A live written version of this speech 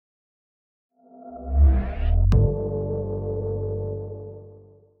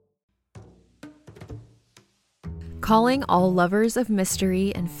Calling all lovers of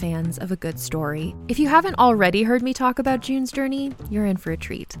mystery and fans of a good story. If you haven't already heard me talk about June's Journey, you're in for a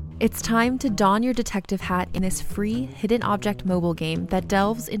treat. It's time to don your detective hat in this free hidden object mobile game that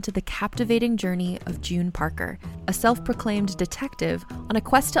delves into the captivating journey of June Parker, a self-proclaimed detective on a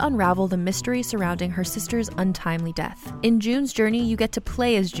quest to unravel the mystery surrounding her sister's untimely death. In June's Journey, you get to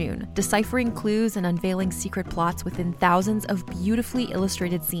play as June, deciphering clues and unveiling secret plots within thousands of beautifully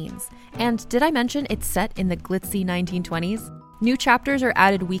illustrated scenes. And did I mention it's set in the glitzy 1920s? New chapters are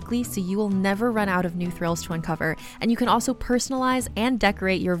added weekly, so you will never run out of new thrills to uncover, and you can also personalize and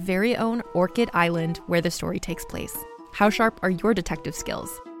decorate your very own Orchid Island where the story takes place. How sharp are your detective skills?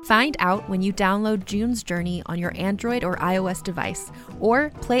 Find out when you download June's Journey on your Android or iOS device,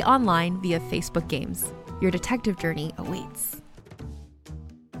 or play online via Facebook Games. Your detective journey awaits.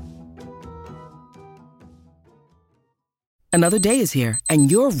 Another day is here,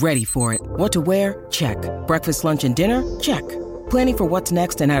 and you're ready for it. What to wear? Check. Breakfast, lunch, and dinner? Check. Planning for what's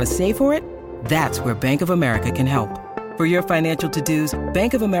next and how to save for it? That's where Bank of America can help. For your financial to-dos,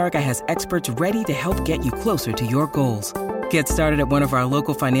 Bank of America has experts ready to help get you closer to your goals. Get started at one of our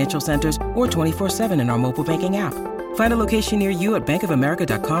local financial centers or 24/7 in our mobile banking app. Find a location near you at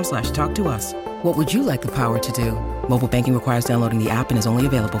bankofamerica.com/talktous. What would you like the power to do? Mobile banking requires downloading the app and is only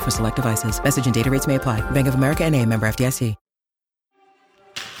available for select devices. Message and data rates may apply. Bank of America N.A., member FDIC.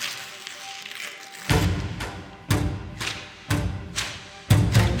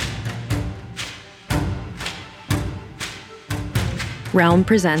 Realm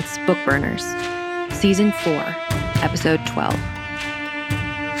presents Bookburners, Season 4, Episode 12.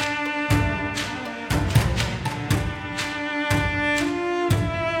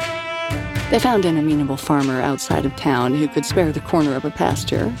 They found an amenable farmer outside of town who could spare the corner of a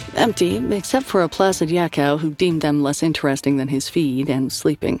pasture, empty except for a placid yakko who deemed them less interesting than his feed and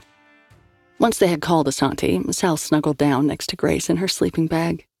sleeping. Once they had called Asante, Sal snuggled down next to Grace in her sleeping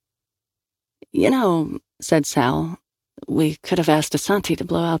bag. "You know," said Sal, "we could have asked Asante to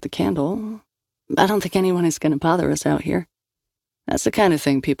blow out the candle. I don't think anyone is going to bother us out here." That's the kind of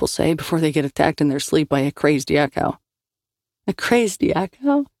thing people say before they get attacked in their sleep by a crazed yakko. A crazed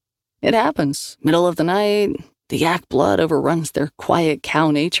yakko? It happens. Middle of the night, the yak blood overruns their quiet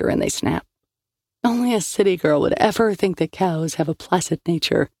cow nature and they snap. Only a city girl would ever think that cows have a placid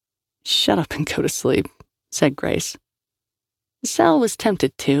nature. "Shut up and go to sleep," said Grace. Sal was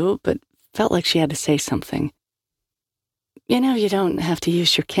tempted to, but felt like she had to say something. "You know you don't have to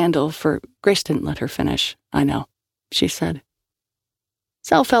use your candle for—" Grace didn't let her finish. "I know," she said.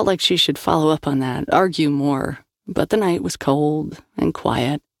 Sal felt like she should follow up on that, argue more, but the night was cold and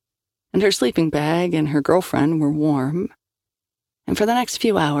quiet, and her sleeping bag and her girlfriend were warm, and for the next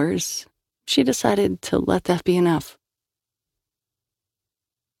few hours, she decided to let that be enough.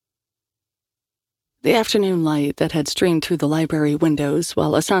 The afternoon light that had streamed through the library windows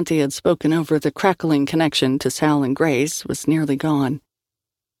while Asante had spoken over the crackling connection to Sal and Grace was nearly gone.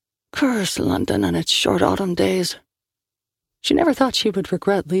 Curse London and its short autumn days. She never thought she would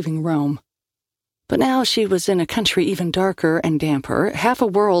regret leaving Rome. But now she was in a country even darker and damper, half a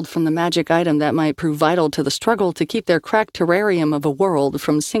world from the magic item that might prove vital to the struggle to keep their cracked terrarium of a world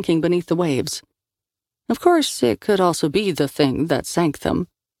from sinking beneath the waves. Of course, it could also be the thing that sank them,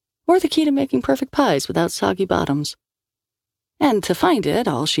 or the key to making perfect pies without soggy bottoms. And to find it,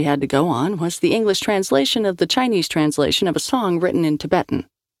 all she had to go on was the English translation of the Chinese translation of a song written in Tibetan.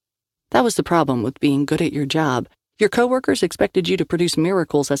 That was the problem with being good at your job. Your coworkers expected you to produce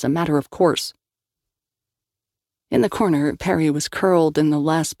miracles as a matter of course. In the corner, Perry was curled in the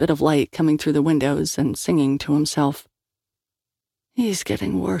last bit of light coming through the windows and singing to himself. He's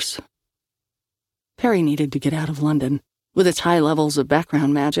getting worse. Perry needed to get out of London, with its high levels of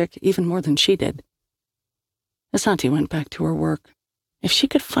background magic, even more than she did. Asante went back to her work. If she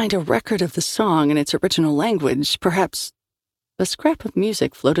could find a record of the song in its original language, perhaps... A scrap of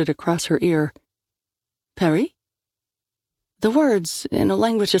music floated across her ear. "Perry?" The words, in a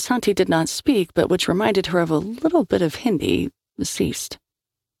language Asante did not speak, but which reminded her of a little bit of Hindi, ceased.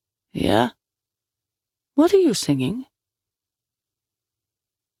 "Yeah? What are you singing?"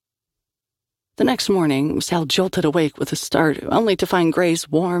 The next morning, Sal jolted awake with a start, only to find Grace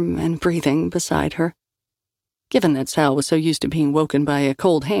warm and breathing beside her. Given that Sal was so used to being woken by a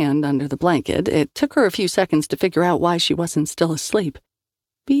cold hand under the blanket, it took her a few seconds to figure out why she wasn't still asleep.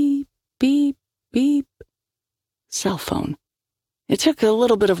 Beep, beep, beep. Cell phone. It took a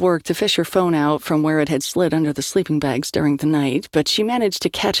little bit of work to fish her phone out from where it had slid under the sleeping bags during the night, but she managed to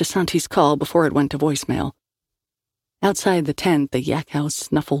catch Asante's call before it went to voicemail. Outside the tent, the yak house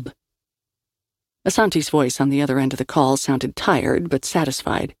snuffled. Asante's voice on the other end of the call sounded tired but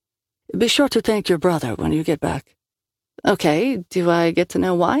satisfied. "Be sure to thank your brother when you get back. Okay, do I get to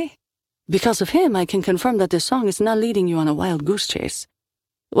know why? Because of him, I can confirm that this song is not leading you on a wild goose chase.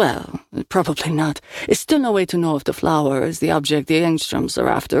 Well, probably not. It's still no way to know if the flower is the object the Angstroms are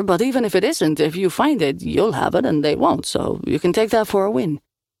after, but even if it isn't, if you find it, you'll have it and they won't, so you can take that for a win.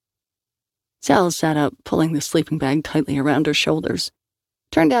 Sal sat up, pulling the sleeping bag tightly around her shoulders.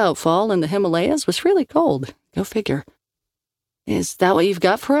 Turned out fall in the Himalayas was really cold. Go figure. Is that what you've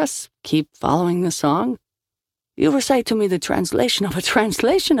got for us? Keep following the song? You recite to me the translation of a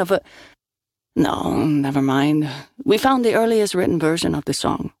translation of a... No, never mind. We found the earliest written version of the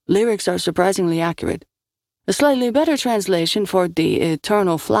song. Lyrics are surprisingly accurate. A slightly better translation for the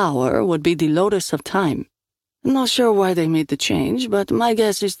eternal flower would be the lotus of time. Not sure why they made the change, but my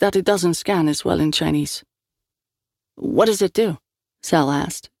guess is that it doesn't scan as well in Chinese. What does it do? Sal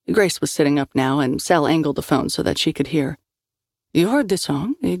asked. Grace was sitting up now, and Sal angled the phone so that she could hear. You heard the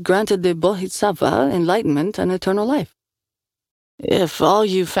song. It granted the Bodhisattva enlightenment and eternal life. If all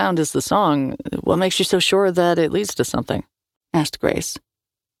you found is the song, what makes you so sure that it leads to something? Asked Grace.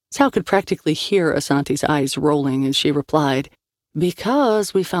 Sal could practically hear Asante's eyes rolling as she replied,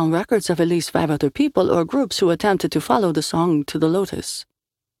 Because we found records of at least 5 other people or groups who attempted to follow the song to the lotus.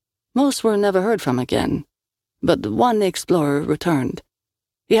 Most were never heard from again, but one explorer returned.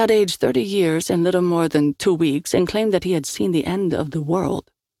 He had aged 30 years and little more than 2 weeks and claimed that he had seen the end of the world.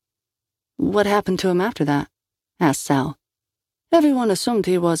 What happened to him after that? Asked Sal. Everyone assumed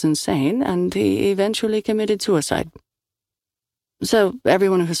he was insane, and he eventually committed suicide. So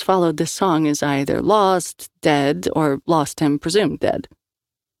everyone who has followed this song is either lost, dead, or lost and presumed dead.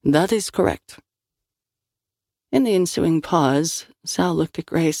 That is correct. In the ensuing pause, Sal looked at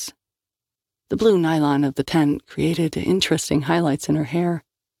Grace. The blue nylon of the tent created interesting highlights in her hair.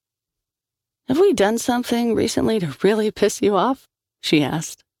 Have we done something recently to really piss you off? She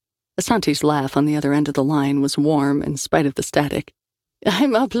asked. Asante's laugh on the other end of the line was warm in spite of the static.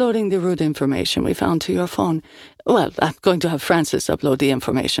 I'm uploading the route information we found to your phone. Well, I'm going to have Frances upload the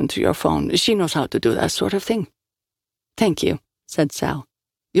information to your phone. She knows how to do that sort of thing. Thank you, said Sal.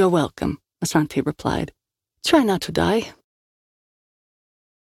 You're welcome, Asante replied. Try not to die.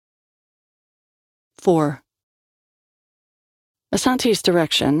 4. Asante's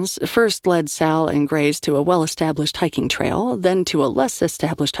directions first led Sal and Grace to a well-established hiking trail, then to a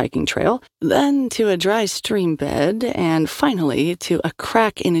less-established hiking trail, then to a dry stream bed, and finally to a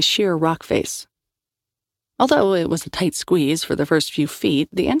crack in a sheer rock face. Although it was a tight squeeze for the first few feet,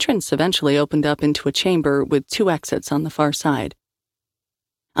 the entrance eventually opened up into a chamber with 2 exits on the far side.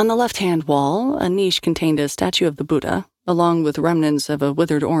 On the left-hand wall, a niche contained a statue of the Buddha, along with remnants of a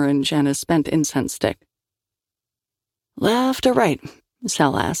withered orange and a spent incense stick. Left or right?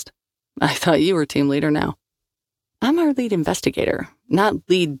 Sal asked. I thought you were team leader now. I'm our lead investigator, not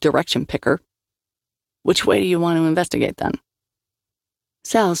lead direction picker. Which way do you want to investigate, then?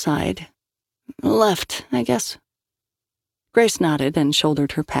 Sal sighed. Left, I guess. Grace nodded and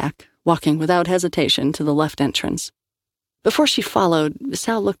shouldered her pack, walking without hesitation to the left entrance. Before she followed,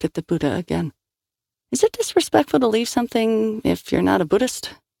 Sal looked at the Buddha again. Is it disrespectful to leave something if you're not a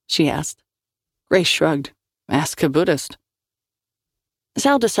Buddhist? She asked. Grace shrugged. Ask a Buddhist.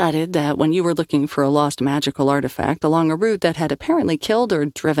 Sal decided that when you were looking for a lost magical artifact along a route that had apparently killed or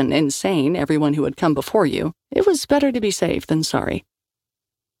driven insane everyone who had come before you, it was better to be safe than sorry.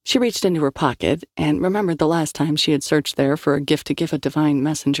 She reached into her pocket and remembered the last time she had searched there for a gift to give a divine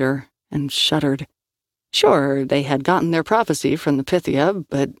messenger, and shuddered. Sure, they had gotten their prophecy from the Pythia,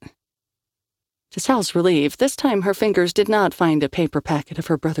 but... To Sal's relief, this time her fingers did not find a paper packet of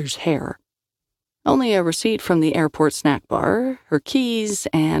her brother's hair. Only a receipt from the airport snack bar, her keys,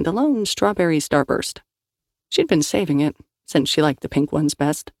 and a lone strawberry starburst. She'd been saving it, since she liked the pink ones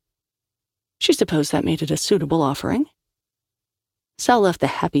best. She supposed that made it a suitable offering. Sal left the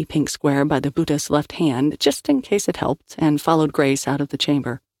happy pink square by the Buddha's left hand, just in case it helped, and followed Grace out of the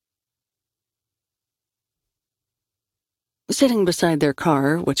chamber. Sitting beside their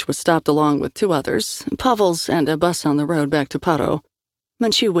car, which was stopped along with 2 others, Pavel's and a bus on the road back to Paro,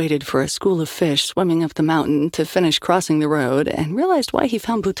 Manchu waited for a school of fish swimming up the mountain to finish crossing the road and realized why he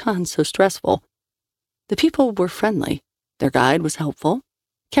found Bhutan so stressful. The people were friendly. Their guide was helpful.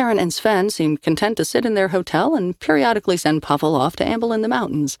 Karen and Sven seemed content to sit in their hotel and periodically send Pavel off to amble in the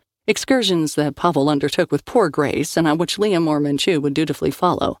mountains, excursions that Pavel undertook with poor grace and on which Liam or Manchu would dutifully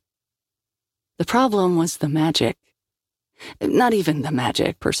follow. The problem was the magic. Not even the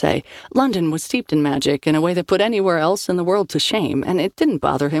magic, per se. London was steeped in magic in a way that put anywhere else in the world to shame, and it didn't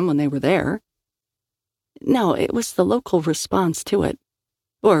bother him when they were there. No, it was the local response to it.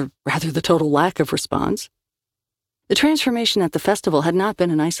 Or rather, the total lack of response. The transformation at the festival had not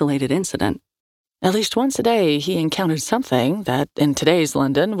been an isolated incident. At least once a day, he encountered something that, in today's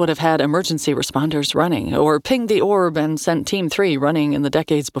London, would have had emergency responders running, or pinged the orb and sent Team 3 running in the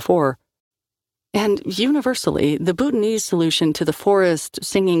decades before. And universally, the Bhutanese solution to the forest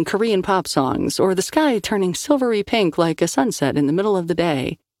singing Korean pop songs, or the sky turning silvery pink like a sunset in the middle of the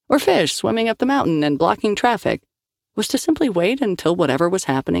day, or fish swimming up the mountain and blocking traffic, was to simply wait until whatever was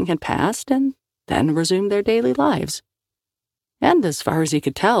happening had passed and then resume their daily lives. And as far as he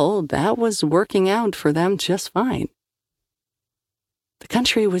could tell, that was working out for them just fine. The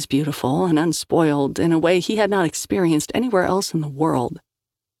country was beautiful and unspoiled in a way he had not experienced anywhere else in the world.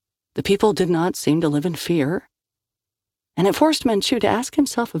 The people did not seem to live in fear, and it forced Manchu to ask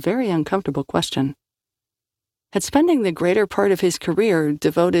himself a very uncomfortable question. Had spending the greater part of his career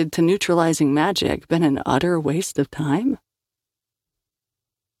devoted to neutralizing magic been an utter waste of time?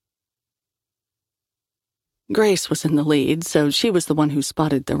 Grace was in the lead, so she was the one who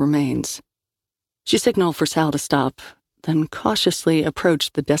spotted the remains. She signaled for Sal to stop, then cautiously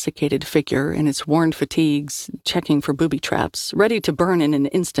approached the desiccated figure in its worn fatigues, checking for booby traps, ready to burn in an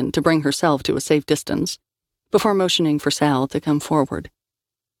instant to bring herself to a safe distance, before motioning for Sal to come forward.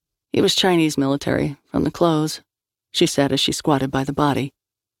 He was Chinese military, from the clothes, she said as she squatted by the body.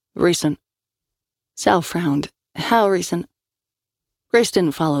 Recent. Sal frowned. How recent? Grace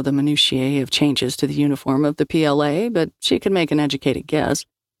didn't follow the minutiae of changes to the uniform of the PLA, but she could make an educated guess.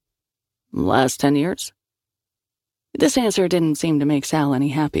 Last 10 years? This answer didn't seem to make Sal any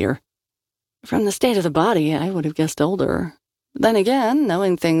happier. From the state of the body, I would have guessed older. Then again,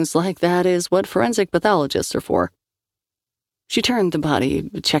 knowing things like that is what forensic pathologists are for. She turned the body,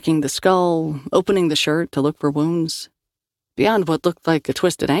 checking the skull, opening the shirt to look for wounds. Beyond what looked like a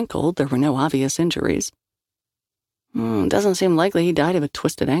twisted ankle, there were no obvious injuries. Doesn't seem likely he died of a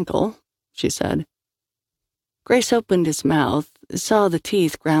twisted ankle, she said. Grace opened his mouth, saw the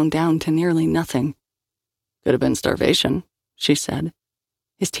teeth ground down to nearly nothing. Could have been starvation, she said.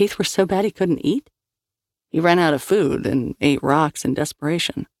 His teeth were so bad he couldn't eat? He ran out of food and ate rocks in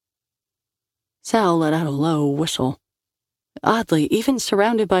desperation. Sal let out a low whistle. Oddly, even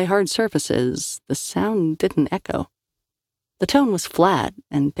surrounded by hard surfaces, the sound didn't echo. The tone was flat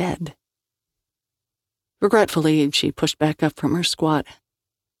and dead. Regretfully, she pushed back up from her squat.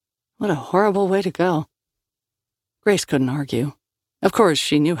 What a horrible way to go. Grace couldn't argue. Of course,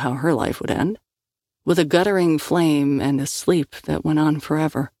 she knew how her life would end, with a guttering flame and a sleep that went on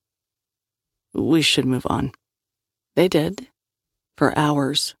forever. We should move on. They did, for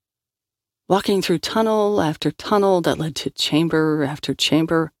hours. Walking through tunnel after tunnel that led to chamber after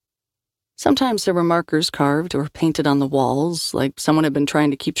chamber. Sometimes there were markers carved or painted on the walls, like someone had been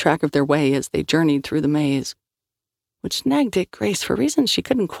trying to keep track of their way as they journeyed through the maze, which nagged at Grace for reasons she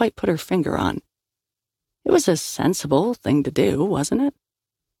couldn't quite put her finger on. It was a sensible thing to do, wasn't it?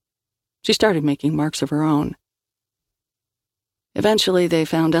 She started making marks of her own. Eventually, they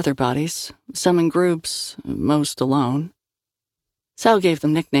found other bodies, some in groups, most alone. Sal gave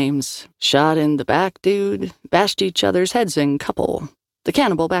them nicknames. Shot in the back dude, bashed each other's heads in couple, the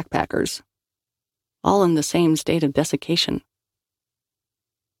cannibal backpackers. All in the same state of desiccation.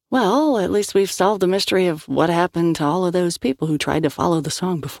 Well, at least we've solved the mystery of what happened to all of those people who tried to follow the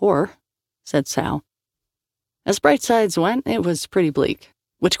song before, said Sal. As bright sides went, it was pretty bleak,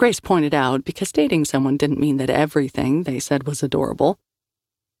 which Grace pointed out because dating someone didn't mean that everything they said was adorable.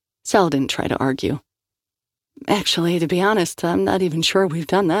 Sal didn't try to argue. Actually, to be honest, I'm not even sure we've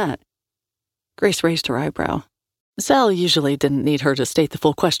done that. Grace raised her eyebrow. Sal usually didn't need her to state the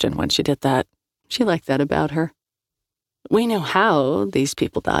full question when she did that. She liked that about her. We know how these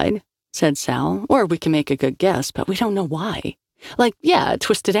people died, said Sal, or we can make a good guess, but we don't know why. Like, yeah, a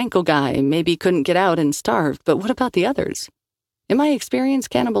twisted ankle guy maybe couldn't get out and starved, but what about the others? In my experience,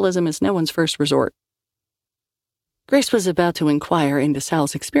 cannibalism is no one's first resort. Grace was about to inquire into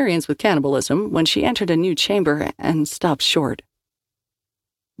Sal's experience with cannibalism when she entered a new chamber and stopped short.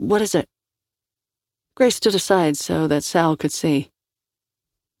 What is it? Grace stood aside so that Sal could see.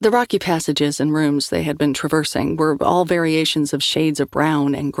 The rocky passages and rooms they had been traversing were all variations of shades of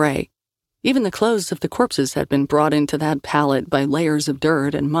brown and gray. Even the clothes of the corpses had been brought into that palette by layers of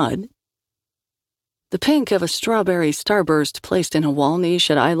dirt and mud. The pink of a strawberry starburst placed in a wall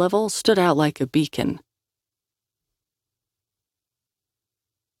niche at eye level stood out like a beacon.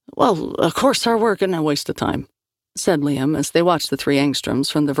 Well, of course our work isn't a waste of time, said Liam as they watched the three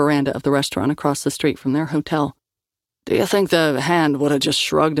Angstroms from the veranda of the restaurant across the street from their hotel. Do you think the hand would have just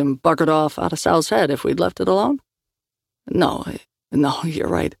shrugged and buggered off out of Sal's head if we'd left it alone? No, you're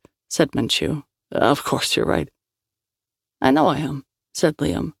right, said Manchu. Of course you're right. I know I am, said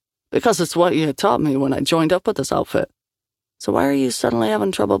Liam, because it's what you had taught me when I joined up with this outfit. So why are you suddenly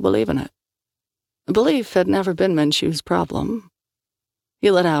having trouble believing it? Belief had never been Minshu's problem.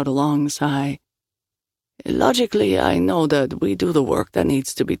 He let out a long sigh. Logically, I know that we do the work that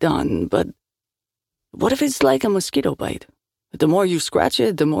needs to be done, but what if it's like a mosquito bite? The more you scratch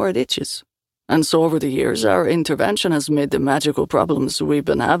it, the more it itches. And so over the years, our intervention has made the magical problems we've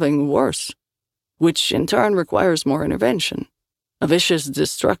been having worse, which in turn requires more intervention. A vicious,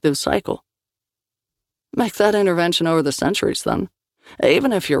 destructive cycle. Make that intervention over the centuries, then.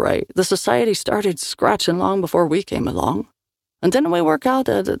 Even if you're right, the society started scratching long before we came along. And didn't we work out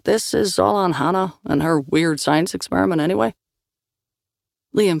that this is all on Hannah and her weird science experiment anyway?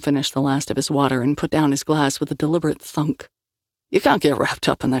 Liam finished the last of his water and put down his glass with a deliberate thunk. You can't get wrapped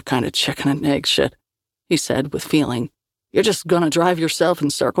up in that kind of chicken and egg shit, he said with feeling. You're just gonna drive yourself in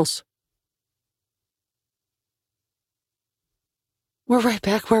circles. We're right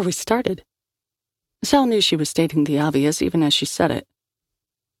back where we started. Sal knew she was stating the obvious even as she said it.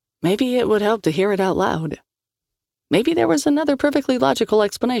 Maybe it would help to hear it out loud. Maybe there was another perfectly logical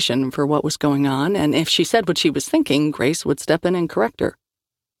explanation for what was going on, and if she said what she was thinking, Grace would step in and correct her.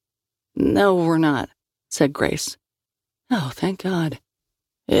 No, we're not, said Grace. Oh, thank God.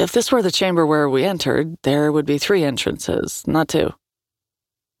 If this were the chamber where we entered, there would be 3 entrances, not 2.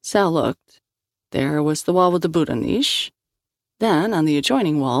 Sal looked. There was the wall with the Buddha niche. Then, on the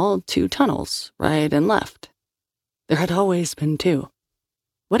adjoining wall, 2 tunnels, right and left. There had always been 2.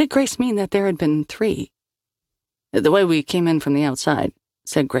 What did Grace mean that there had been 3? The way we came in from the outside,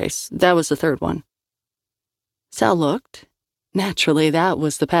 said Grace. That was the 3rd one. Sal looked. Naturally, that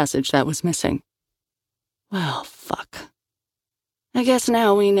was the passage that was missing. Well, fuck. I guess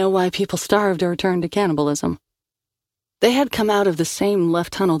now we know why people starved or turned to cannibalism. They had come out of the same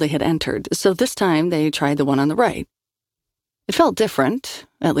left tunnel they had entered, so this time they tried the one on the right. It felt different,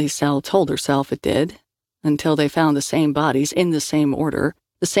 at least Sal told herself it did, until they found the same bodies in the same order,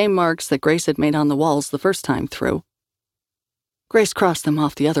 the same marks that Grace had made on the walls the first time through. Grace crossed them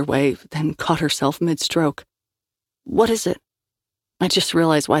off the other way, then caught herself mid-stroke. What is it? I just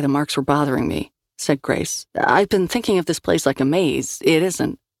realized why the marks were bothering me, said Grace. I've been thinking of this place like a maze. It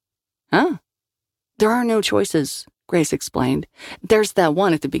isn't. Huh? There are no choices, Grace explained. There's that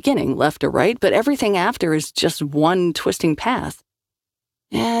one at the beginning, left or right, but everything after is just one twisting path.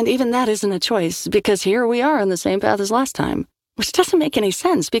 And even that isn't a choice, because here we are on the same path as last time. Which doesn't make any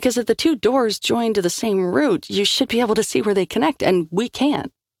sense, because if the 2 doors join to the same route, you should be able to see where they connect, and we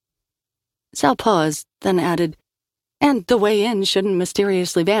can't. Sal paused, then added, and the way in shouldn't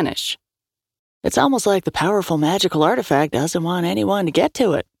mysteriously vanish. It's almost like the powerful magical artifact doesn't want anyone to get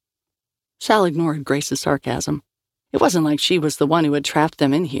to it. Sal ignored Grace's sarcasm. It wasn't like she was the one who had trapped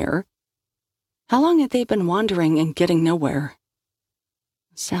them in here. How long had they been wandering and getting nowhere?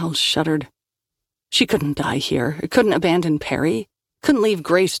 Sal shuddered. She couldn't die here, couldn't abandon Perry, couldn't leave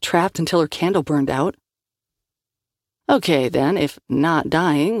Grace trapped until her candle burned out. Okay, then, if not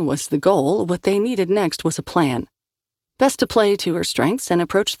dying was the goal, what they needed next was a plan. Best to play to her strengths and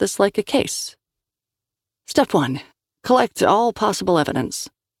approach this like a case. Step 1. Collect all possible evidence.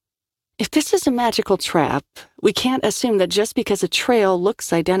 If this is a magical trap, we can't assume that just because a trail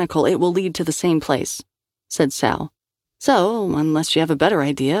looks identical, it will lead to the same place, said Sal. So, unless you have a better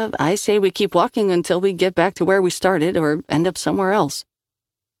idea, I say we keep walking until we get back to where we started or end up somewhere else.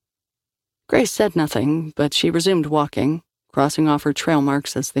 Grace said nothing, but she resumed walking, crossing off her trail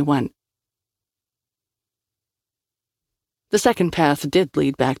marks as they went. The second path did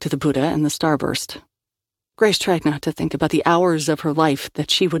lead back to the Buddha and the starburst. Grace tried not to think about the hours of her life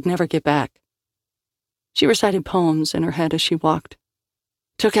that she would never get back. She recited poems in her head as she walked,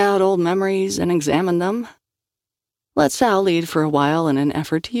 took out old memories and examined them. Let Sal lead for a while in an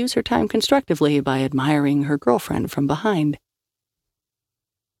effort to use her time constructively by admiring her girlfriend from behind.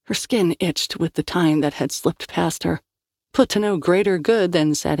 Her skin itched with the time that had slipped past her, put to no greater good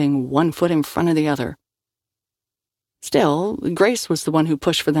than setting one foot in front of the other. Still, Grace was the one who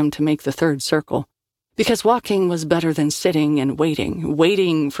pushed for them to make the 3rd circle, because walking was better than sitting and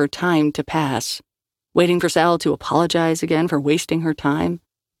waiting for time to pass, waiting for Sal to apologize again for wasting her time,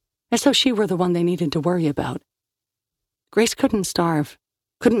 as though she were the one they needed to worry about. Grace couldn't starve,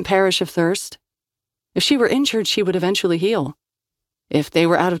 couldn't perish of thirst. If she were injured, she would eventually heal. If they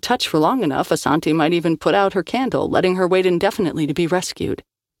were out of touch for long enough, Asante might even put out her candle, letting her wait indefinitely to be rescued.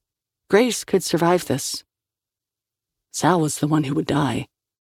 Grace could survive this. Sal was the one who would die.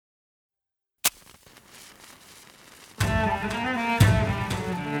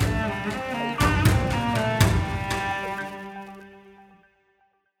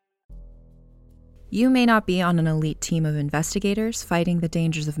 You may not be on an elite team of investigators fighting the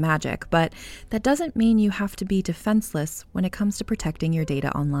dangers of magic, but that doesn't mean you have to be defenseless when it comes to protecting your data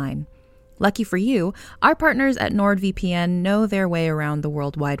online. Lucky for you, our partners at NordVPN know their way around the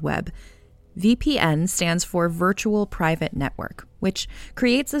World Wide Web. VPN stands for Virtual Private Network, which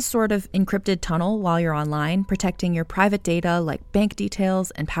creates a sort of encrypted tunnel while you're online, protecting your private data like bank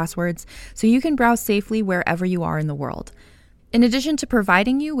details and passwords, so you can browse safely wherever you are in the world. In addition to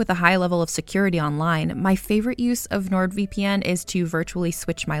providing you with a high level of security online, my favorite use of NordVPN is to virtually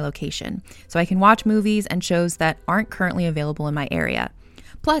switch my location, so I can watch movies and shows that aren't currently available in my area.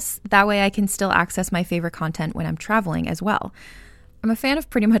 Plus, that way I can still access my favorite content when I'm traveling as well. I'm a fan of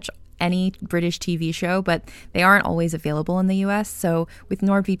pretty much any British TV show, but they aren't always available in the US, so with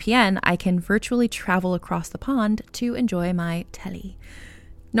NordVPN, I can virtually travel across the pond to enjoy my telly.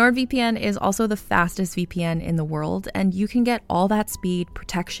 NordVPN is also the fastest VPN in the world, and you can get all that speed,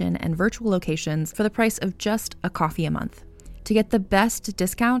 protection, and virtual locations for the price of just a coffee a month. To get the best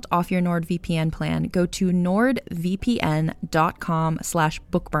discount off your NordVPN plan, go to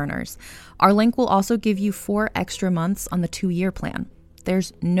nordvpn.com/bookburners. Our link will also give you 4 extra months on the 2-year plan.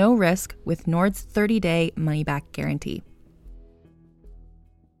 There's no risk with Nord's 30-day money-back guarantee.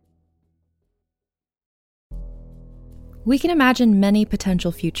 We can imagine many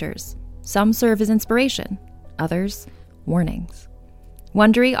potential futures. Some serve as inspiration, others, warnings.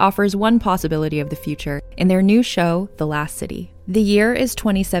 Wondery offers one possibility of the future in their new show, The Last City. The year is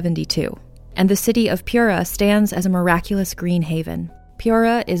 2072, and the city of Pura stands as a miraculous green haven.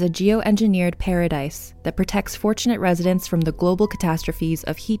 Pura is a geoengineered paradise that protects fortunate residents from the global catastrophes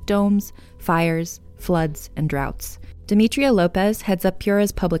of heat domes, fires, floods, and droughts. Demetria Lopez heads up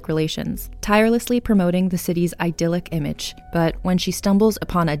Pura's public relations, tirelessly promoting the city's idyllic image. But when she stumbles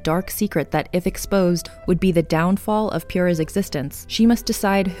upon a dark secret that, if exposed, would be the downfall of Pura's existence, she must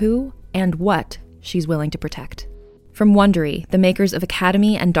decide who and what she's willing to protect. From Wondery, the makers of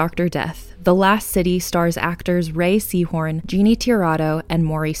Academy and Dr. Death, The Last City stars actors Ray Seahorn, Jeannie Tirado, and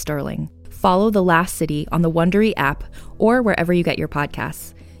Maury Sterling. Follow The Last City on the Wondery app or wherever you get your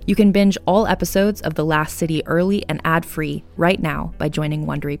podcasts. You can binge all episodes of The Last City early and ad-free right now by joining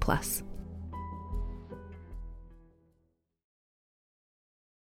Wondery Plus.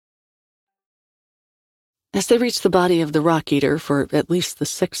 As they reached the body of the rock eater for at least the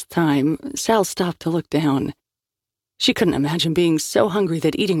 6th time, Sal stopped to look down. She couldn't imagine being so hungry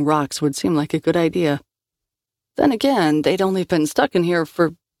that eating rocks would seem like a good idea. Then again, they'd only been stuck in here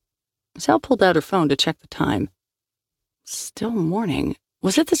for... Sal pulled out her phone to check the time. Still morning.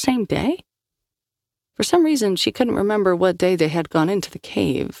 Was it the same day? For some reason, she couldn't remember what day they had gone into the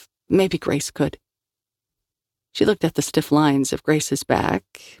cave. Maybe Grace could. She looked at the stiff lines of Grace's back.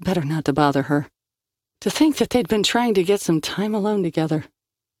 Better not to bother her. To think that they'd been trying to get some time alone together.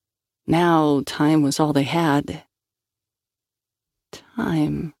 Now, time was all they had.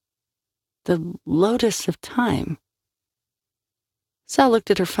 Time. The lotus of time. Sal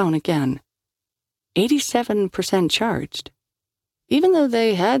looked at her phone again. 87% charged. Even though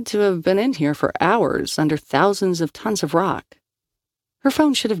they had to have been in here for hours under thousands of tons of rock. Her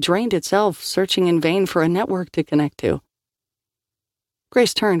phone should have drained itself, searching in vain for a network to connect to.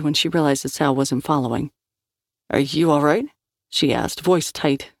 Grace turned when she realized that Sal wasn't following. "Are you all right?" she asked, voice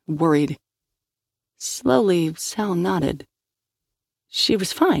tight, worried. Slowly, Sal nodded. She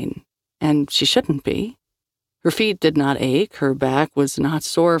was fine, and she shouldn't be. Her feet did not ache, her back was not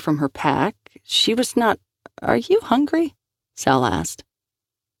sore from her pack. She was not... "Are you hungry?" Sal asked.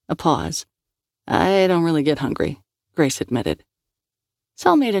 A pause. "I don't really get hungry," Grace admitted.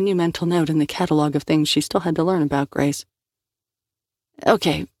 Sal made a new mental note in the catalog of things she still had to learn about Grace.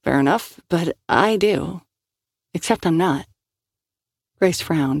 "Okay, fair enough, but I do. Except I'm not." Grace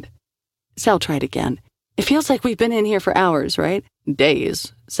frowned. Sal tried again. "It feels like we've been in here for hours, right?"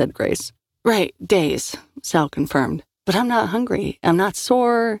 "Days," said Grace. "Right, days," Sal confirmed. "But I'm not hungry. I'm not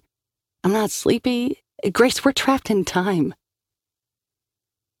sore. I'm not sleepy. Grace, we're trapped in time."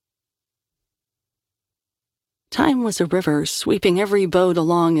 Time was a river sweeping every boat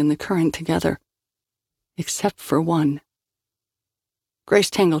along in the current together. Except for one. Grace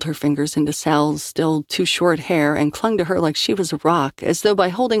tangled her fingers into Sal's still too short hair and clung to her like she was a rock, as though by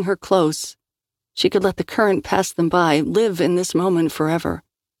holding her close, she could let the current pass them by, live in this moment forever.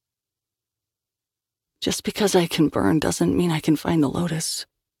 "Just because I can burn doesn't mean I can find the lotus,"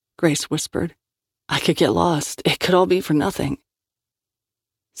 Grace whispered. "I could get lost. It could all be for nothing."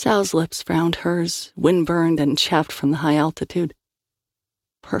 Sal's lips frowned hers, wind-burned and chapped from the high altitude.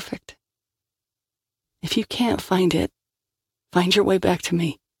 "Perfect. If you can't find it, find your way back to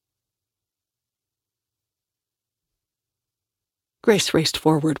me." Grace raced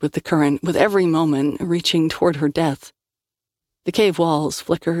forward with the current, with every moment reaching toward her death. The cave walls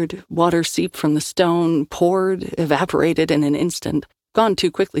flickered, water seeped from the stone, poured, evaporated in an instant. gone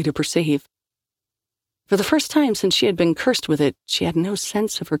too quickly to perceive. For the first time since she had been cursed with it, she had no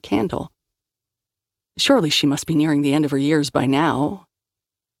sense of her candle. Surely she must be nearing the end of her years by now.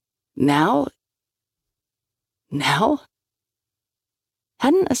 Now?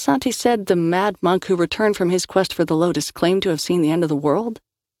 Hadn't Asante said the mad monk who returned from his quest for the lotus claimed to have seen the end of the world?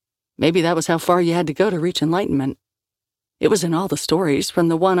 Maybe that was how far you had to go to reach enlightenment. It was in all the stories, from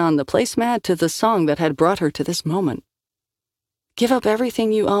the one on the placemat to the song that had brought her to this moment. Give up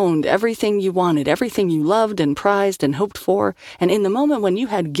everything you owned, everything you wanted, everything you loved and prized and hoped for, and in the moment when you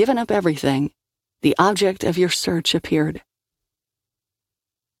had given up everything, the object of your search appeared.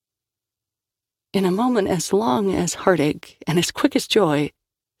 In a moment as long as heartache and as quick as joy,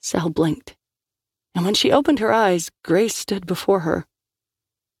 Sal blinked. And when she opened her eyes, Grace stood before her.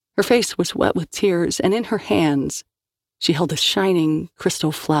 Her face was wet with tears, and in her hands, she held a shining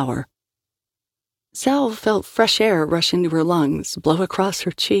crystal flower. Sal felt fresh air rush into her lungs, blow across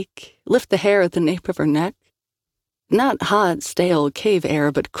her cheek, lift the hair at the nape of her neck. Not hot, stale cave air,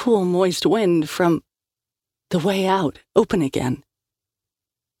 but cool, moist wind from the way out, open again.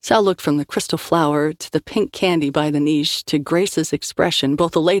 Sal looked from the crystal flower to the pink candy by the niche to Grace's expression,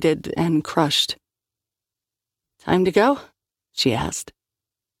 both elated and crushed. "Time to go?" she asked.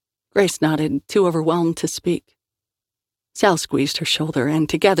 Grace nodded, too overwhelmed to speak. Sal squeezed her shoulder, and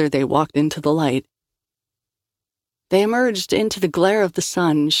together they walked into the light. They emerged into the glare of the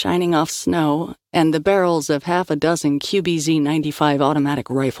sun shining off snow and the barrels of half a dozen QBZ-95 automatic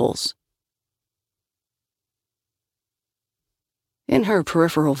rifles. In her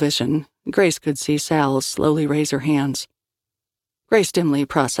peripheral vision, Grace could see Sal slowly raise her hands. Grace dimly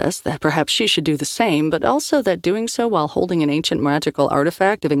processed that perhaps she should do the same, but also that doing so while holding an ancient magical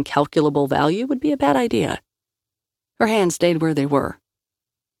artifact of incalculable value would be a bad idea. Her hands stayed where they were.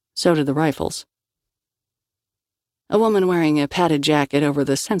 So did the rifles. A woman wearing a padded jacket over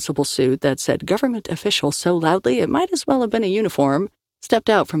the sensible suit that said government official so loudly it might as well have been a uniform stepped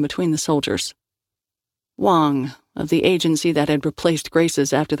out from between the soldiers. Wong, of the agency that had replaced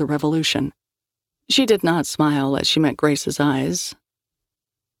Grace's after the revolution. She did not smile as she met Grace's eyes.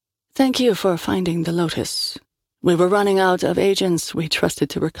 "Thank you for finding the lotus. We were running out of agents. We trusted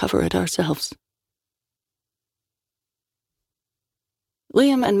to recover it ourselves."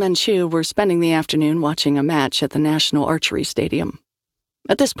 Liam and Menchu were spending the afternoon watching a match at the National Archery Stadium.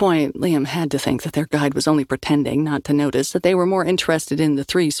 At this point, Liam had to think that their guide was only pretending not to notice that they were more interested in the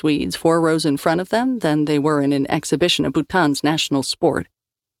three Swedes 4 rows in front of them than they were in an exhibition of Bhutan's national sport.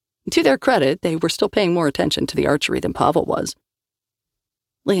 To their credit, they were still paying more attention to the archery than Pavel was.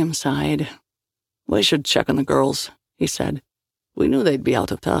 Liam sighed. "We should check on the girls," he said. "We knew they'd be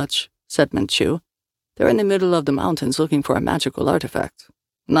out of touch," said Menchu. "They're in the middle of the mountains looking for a magical artifact.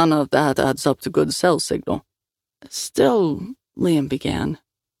 None of that adds up to good cell signal." "Still," Liam began.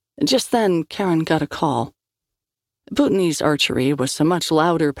 Just then, Karen got a call. Bhutanese archery was a much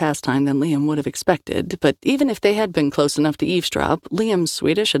louder pastime than Liam would have expected, but even if they had been close enough to eavesdrop, Liam's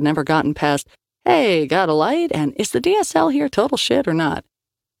Swedish had never gotten past, "Hey, got a light? And is the DSL here total shit or not?"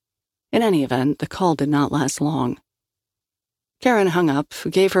 In any event, the call did not last long. Karen hung up,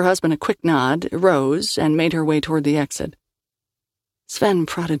 gave her husband a quick nod, rose, and made her way toward the exit. Sven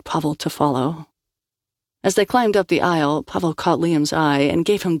prodded Pavel to follow. As they climbed up the aisle, Pavel caught Liam's eye and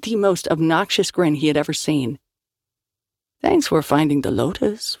gave him the most obnoxious grin he had ever seen. "Thanks for finding the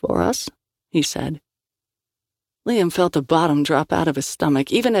lotus for us," he said. Liam felt the bottom drop out of his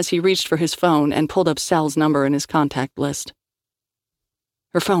stomach even as he reached for his phone and pulled up Sal's number in his contact list.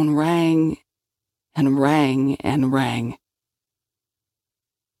 Her phone rang and rang and rang.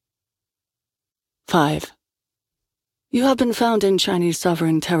 5. You have been found in Chinese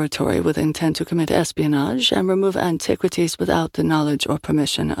sovereign territory with intent to commit espionage and remove antiquities without the knowledge or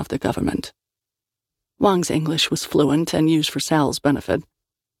permission of the government. Wang's English was fluent and used for Sal's benefit,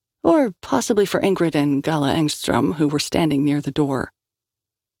 or possibly for Ingrid and Gala Engstrom, who were standing near the door.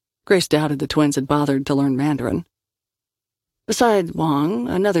 Grace doubted the twins had bothered to learn Mandarin. Beside Wang,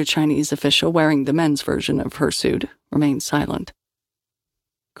 another Chinese official wearing the men's version of her suit remained silent.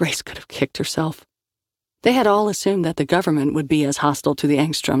 Grace could have kicked herself. They had all assumed that the government would be as hostile to the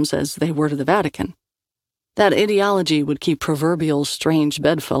Angstroms as they were to the Vatican. That ideology would keep proverbial strange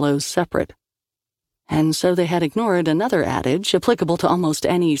bedfellows separate. And so they had ignored another adage applicable to almost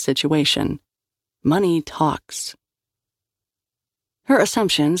any situation. Money talks. Her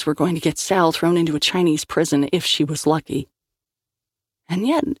assumptions were going to get Sal thrown into a Chinese prison if she was lucky. And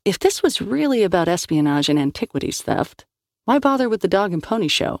yet, if this was really about espionage and antiquities theft, why bother with the dog and pony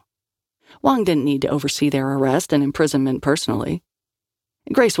show? Wang didn't need to oversee their arrest and imprisonment personally.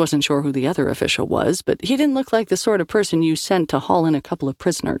 Grace wasn't sure who the other official was, but he didn't look like the sort of person you sent to haul in a couple of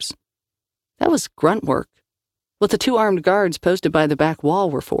prisoners. That was grunt work, what the 2 armed guards posted by the back wall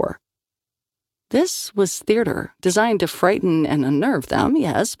were for. This was theater, designed to frighten and unnerve them,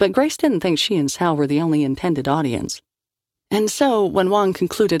 yes, but Grace didn't think she and Sal were the only intended audience. And so, when Wang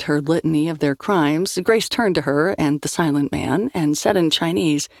concluded her litany of their crimes, Grace turned to her and the silent man and said in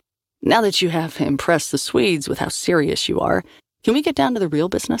Chinese, "Now that you have impressed the Swedes with how serious you are, can we get down to the real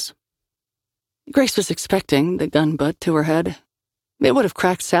business?" Grace was expecting the gun butt to her head. It would have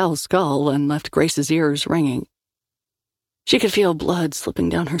cracked Sal's skull and left Grace's ears ringing. She could feel blood slipping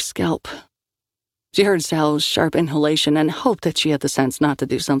down her scalp. She heard Sal's sharp inhalation and hoped that she had the sense not to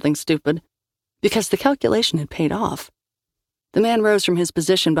do something stupid, because the calculation had paid off. The man rose from his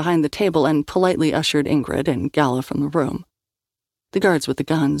position behind the table and politely ushered Ingrid and Gala from the room. The guards with the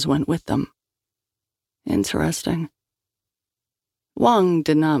guns went with them. Interesting. Wang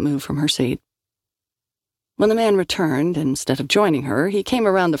did not move from her seat. When the man returned, instead of joining her, he came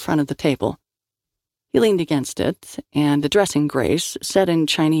around the front of the table. He leaned against it, and addressing Grace, said in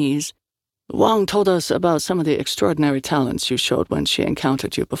Chinese, "Wang told us about some of the extraordinary talents you showed when she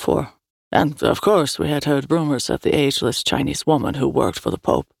encountered you before. And, of course, we had heard rumors of the ageless Chinese woman who worked for the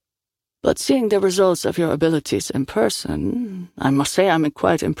Pope. But seeing the results of your abilities in person, I must say I'm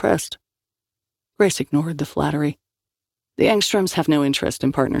quite impressed." Grace ignored the flattery. "The Angstroms have no interest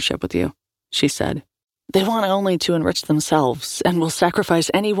in partnership with you," she said. "They want only to enrich themselves and will sacrifice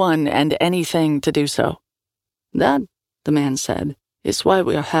anyone and anything to do so." "That," the man said, "is why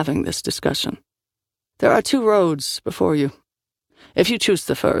we are having this discussion. There are 2 roads before you. If you choose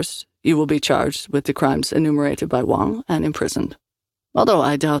the first, you will be charged with the crimes enumerated by Wang and imprisoned, although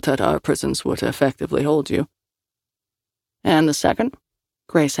I doubt that our prisons would effectively hold you." "And the second?"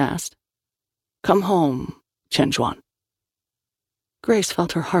 Grace asked. "Come home, Chen Zhuan." Grace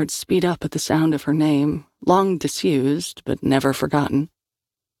felt her heart speed up at the sound of her name, long disused but never forgotten.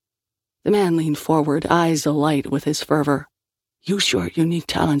 The man leaned forward, eyes alight with his fervor. "Use your unique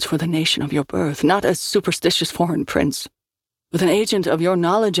talents for the nation of your birth, not a superstitious foreign prince. With an agent of your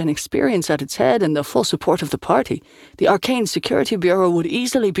knowledge and experience at its head and the full support of the party, the Arcane Security Bureau would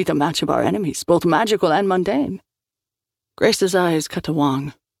easily be the match of our enemies, both magical and mundane." Grace's eyes cut to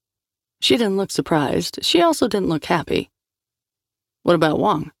Wang. She didn't look surprised. She also didn't look happy. "What about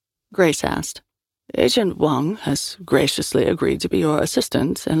Wang?" Grace asked. "Agent Wang has graciously agreed to be your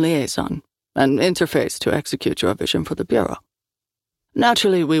assistant and liaison, an interface to execute your vision for the Bureau.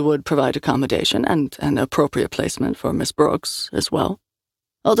 Naturally, we would provide accommodation and an appropriate placement for Miss Brooks as well,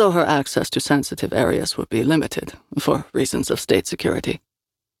 although her access to sensitive areas would be limited for reasons of state security."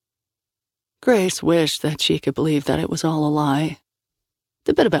 Grace wished that she could believe that it was all a lie.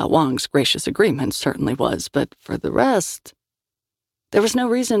 The bit about Wang's gracious agreement certainly was, but for the rest, there was no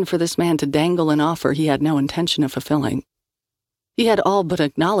reason for this man to dangle an offer he had no intention of fulfilling. He had all but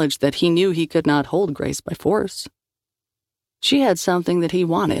acknowledged that he knew he could not hold Grace by force. She had something that he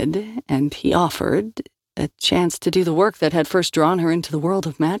wanted, and he offered a chance to do the work that had first drawn her into the world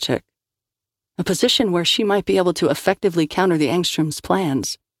of magic, a position where she might be able to effectively counter the Angstroms'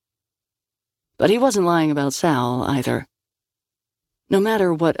 plans. But he wasn't lying about Sal, either. No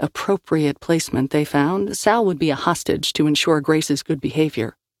matter what appropriate placement they found, Sal would be a hostage to ensure Grace's good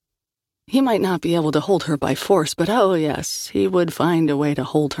behavior. He might not be able to hold her by force, but oh yes, he would find a way to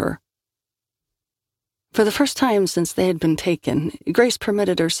hold her. For the first time since they had been taken, Grace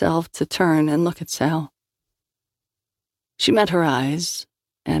permitted herself to turn and look at Sal. She met her eyes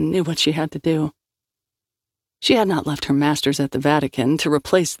and knew what she had to do. She had not left her masters at the Vatican to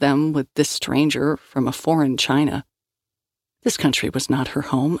replace them with this stranger from a foreign China. This country was not her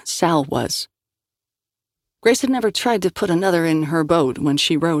home. Sal was. Grace had never tried to put another in her boat when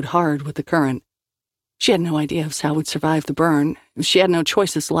she rowed hard with the current. She had no idea if Sal would survive the burn. She had no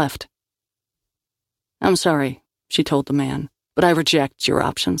choices left. "I'm sorry," she told the man, "but I reject your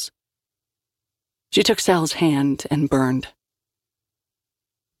options." She took Sal's hand and burned.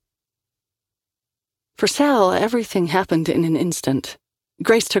 For Sal, everything happened in an instant.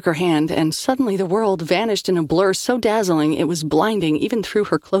 Grace took her hand, and suddenly the world vanished in a blur so dazzling it was blinding even through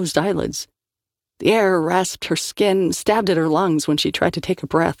her closed eyelids. The air rasped her skin, stabbed at her lungs when she tried to take a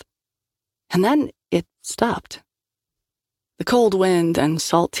breath. And then it stopped. The cold wind and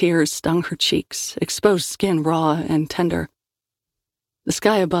salt tears stung her cheeks, exposed skin raw and tender. The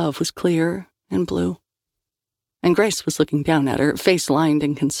sky above was clear and blue, and Grace was looking down at her, face lined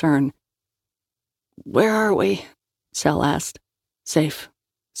in concern. "Where are we?" Sal asked. "Safe,"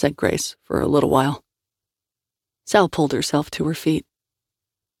 said Grace, for a little while. Sal pulled herself to her feet.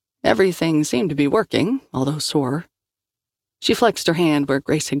 Everything seemed to be working, although sore. She flexed her hand where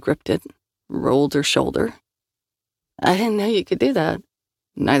Grace had gripped it, rolled her shoulder. I didn't know you could do that.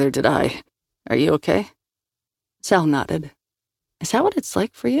 Neither did I. Are you okay? Sal nodded. Is that what it's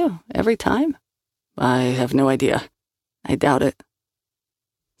like for you, every time? I have no idea. I doubt it.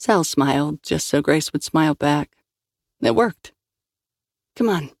 Sal smiled, just so Grace would smile back. It worked. Come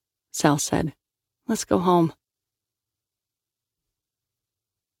on, Sal said. Let's go home.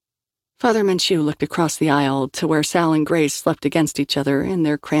 Father Manchu looked across the aisle to where Sal and Grace slept against each other in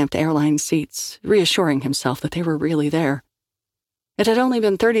their cramped airline seats, reassuring himself that they were really there. It had only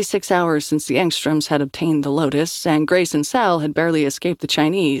been 36 hours since the Engstroms had obtained the Lotus, and Grace and Sal had barely escaped the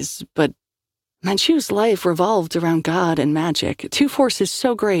Chinese, but Manchu's life revolved around God and magic, two forces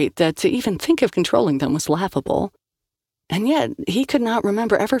so great that to even think of controlling them was laughable. And yet, he could not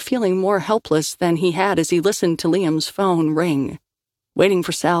remember ever feeling more helpless than he had as he listened to Liam's phone ring, waiting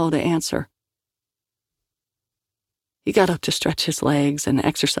for Sal to answer. He got up to stretch his legs and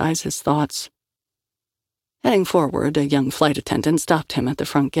exercise his thoughts. Heading forward, a young flight attendant stopped him at the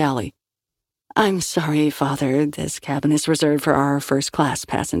front galley. I'm sorry, Father, this cabin is reserved for our first-class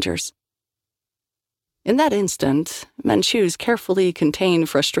passengers. In that instant, Manchu's carefully contained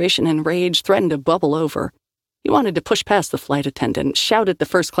frustration and rage threatened to bubble over. He wanted to push past the flight attendant, shout at the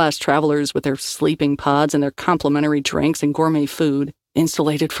first-class travelers with their sleeping pods and their complimentary drinks and gourmet food,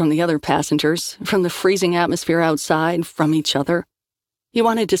 insulated from the other passengers, from the freezing atmosphere outside, from each other. He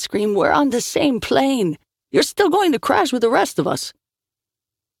wanted to scream, "We're on the same plane! You're still going to crash with the rest of us!"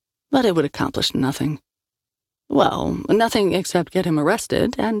 But it would accomplish nothing. Well, nothing except get him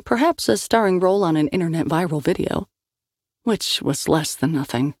arrested, and perhaps a starring role on an internet viral video, which was less than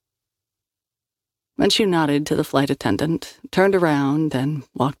nothing. Manchu nodded to the flight attendant, turned around, and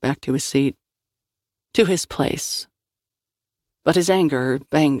walked back to his seat. To his place. But his anger,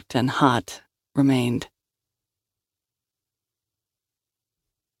 banked and hot, remained.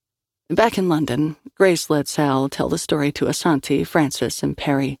 Back in London, Grace let Sal tell the story to Asante, Francis, and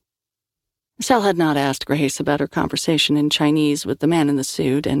Perry. Sal had not asked Grace about her conversation in Chinese with the man in the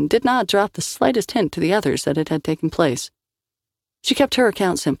suit and did not drop the slightest hint to the others that it had taken place. She kept her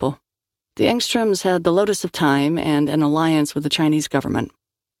account simple. The Engstroms had the Lotus of Time and an alliance with the Chinese government.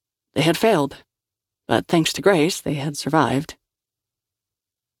 They had failed, but thanks to Grace, they had survived.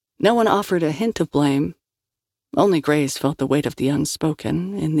 No one offered a hint of blame. Only Grace felt the weight of the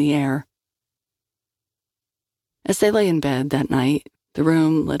unspoken in the air. As they lay in bed that night, the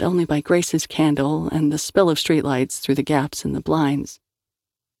room lit only by Grace's candle and the spill of streetlights through the gaps in the blinds,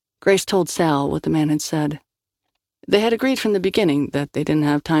 Grace told Sal what the man had said. They had agreed from the beginning that they didn't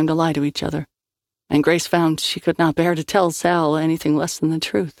have time to lie to each other, and Grace found she could not bear to tell Sal anything less than the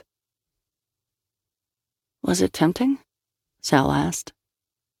truth. Was it tempting? Sal asked.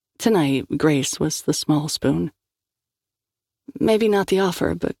 Tonight, Grace was the small spoon. Maybe not the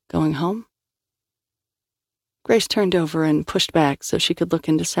offer, but going home? Grace turned over and pushed back so she could look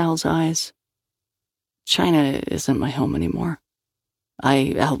into Sal's eyes. China isn't my home anymore.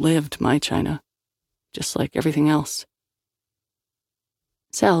 I outlived my China, just like everything else.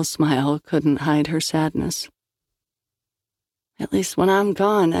 Sal's smile couldn't hide her sadness. At least when I'm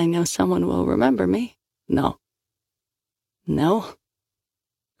gone, I know someone will remember me. No. No?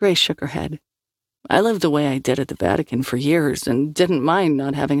 Grace shook her head. I lived the way I did at the Vatican for years and didn't mind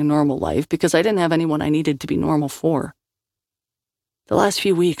not having a normal life because I didn't have anyone I needed to be normal for. The last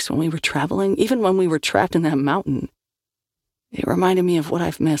few weeks when we were traveling, even when we were trapped in that mountain, it reminded me of what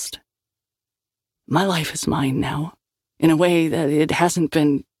I've missed. My life is mine now, in a way that it hasn't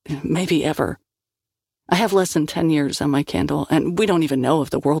been, maybe ever. I have less than 10 years on my candle, and we don't even know if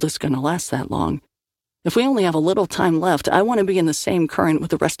the world is going to last that long. If we only have a little time left, I want to be in the same current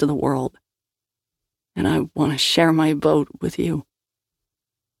with the rest of the world. And I want to share my boat with you.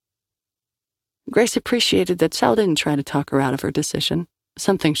 Grace appreciated that Sal didn't try to talk her out of her decision,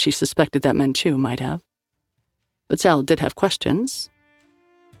 something she suspected that Manchu might have. But Sal did have questions.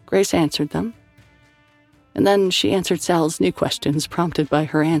 Grace answered them. And then she answered Sal's new questions, prompted by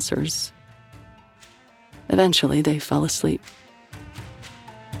her answers. Eventually, they fell asleep.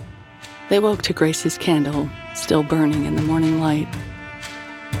 They woke to Grace's candle, still burning in the morning light.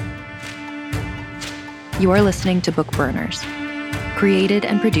 You are listening to Book Burners, created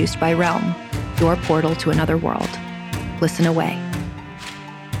and produced by Realm, your portal to another world. Listen away.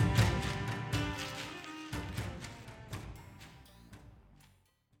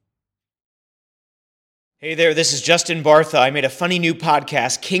 Hey there, this is Justin Bartha. I made a funny new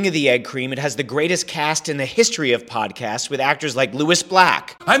podcast, King of the Egg Cream. It has the greatest cast in the history of podcasts with actors like Louis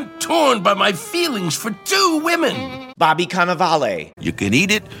Black. I'm torn by my feelings for two women. Bobby Cannavale. You can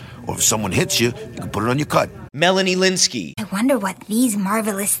eat it, or if someone hits you, you can put it on your cut. Melanie Linsky. I wonder what these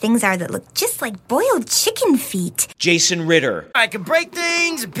marvelous things are that look just like boiled chicken feet. Jason Ritter. I can break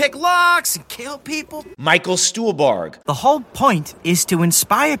things and pick locks and kill people. Michael Stuhlbarg. The whole point is to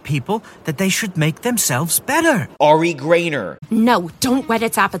inspire people that they should make themselves better. Ari Grainer. No, don't whet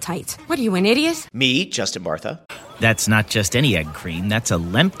its appetite. What are you, an idiot? Me, Justin Bartha. That's not just any egg cream, that's a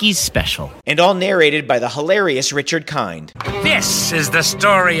Lemke's special. And all narrated by the hilarious Richard Kind. This is the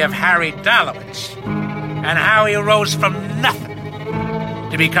story of Harry Dalowitz and how he rose from nothing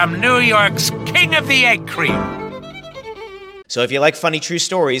to become New York's King of the Egg Cream. So if you like funny true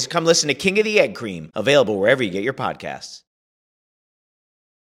stories, come listen to King of the Egg Cream, available wherever you get your podcasts.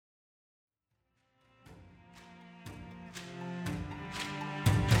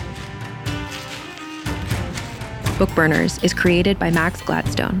 Bookburners is created by Max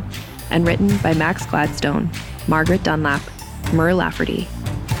Gladstone and written by Max Gladstone, Margaret Dunlap, Mur Lafferty,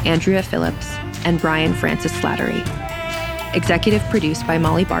 Andrea Phillips, and Brian Francis Slattery. Executive produced by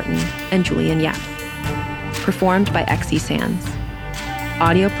Molly Barton and Julian Yap. Performed by Xe Sands.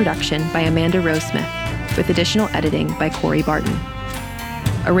 Audio production by Amanda Rose Smith, with additional editing by Corey Barton.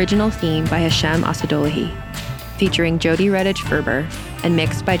 Original theme by Hashem Asadolahi, featuring Jody Redditch Ferber and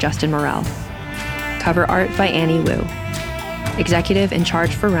mixed by Justin Morell. Cover art by Annie Wu. Executive in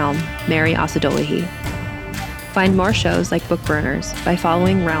charge for Realm, Mary Asadolahi. Find more shows like Bookburners by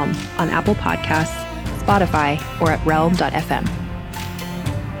following Realm on Apple Podcasts, Spotify, or at realm.fm.